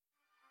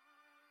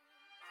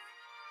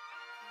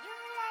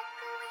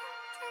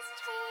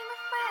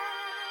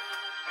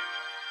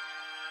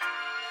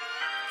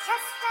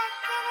Just like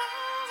an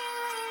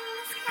angel in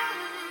the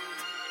sky.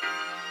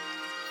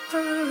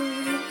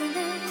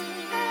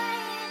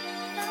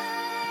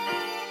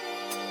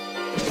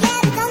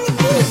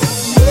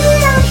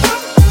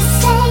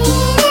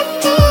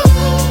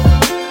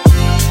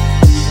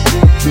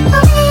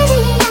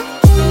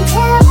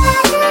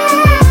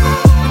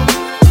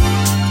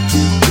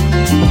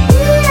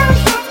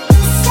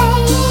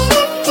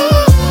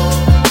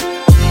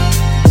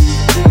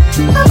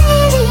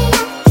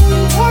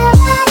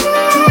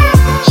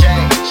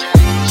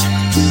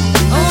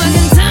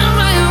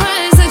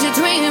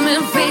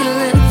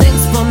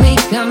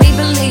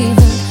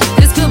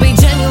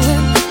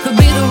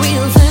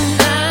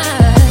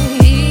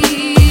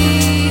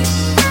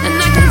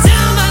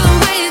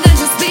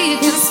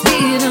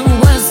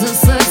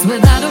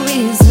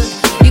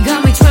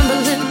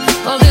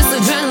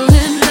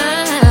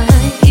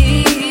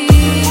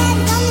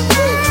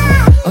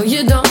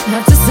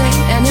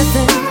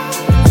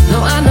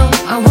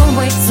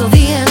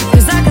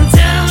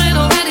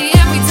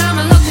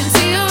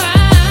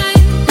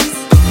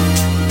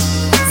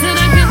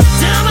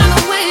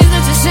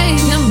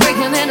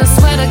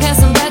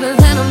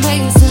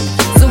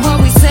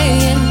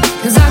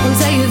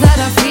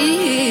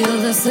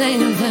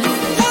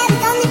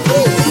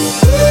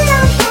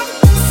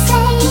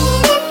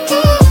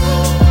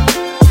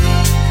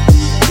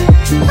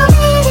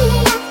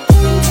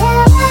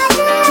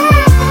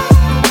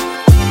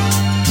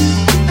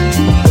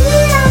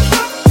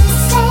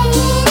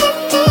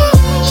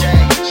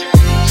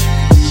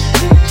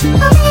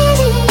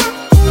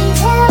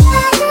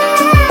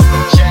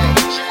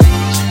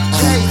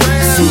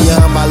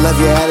 I love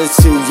your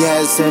attitude, yeah,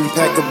 it's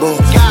impeccable.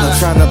 I'm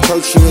trying to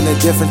approach you in a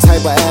different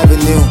type of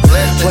avenue.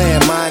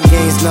 Playing mind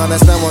games, no,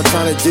 that's not what I'm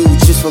trying to do.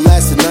 Just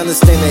relax and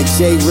understand that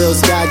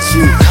JREALZ got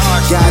you.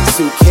 Got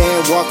to,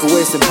 can't walk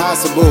away, it's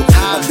impossible.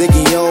 I'm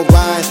digging your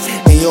mind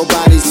and your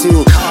body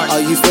too.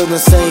 Are you feeling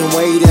the same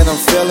way that I'm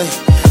feeling?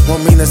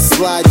 Want me to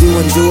slide you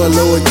and do a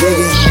little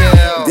digging?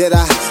 Did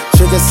I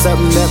trigger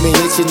something that been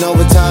itching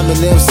over time? And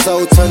if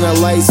so, turn the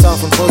lights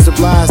off and close the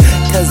blinds,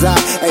 cause I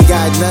ain't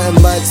got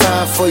nothing but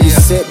time for you.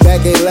 Sit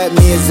back and let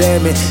me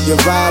examine your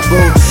vibe,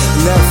 boo.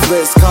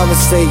 Netflix,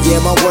 conversate,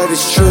 yeah, my word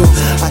is true.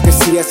 I can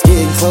see us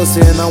getting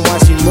closer and I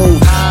watch you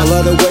move. I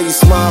love the way you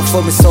smile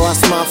for me, so I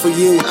smile for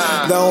you.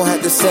 Don't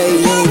have to say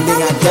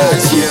anything, I got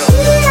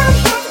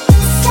you.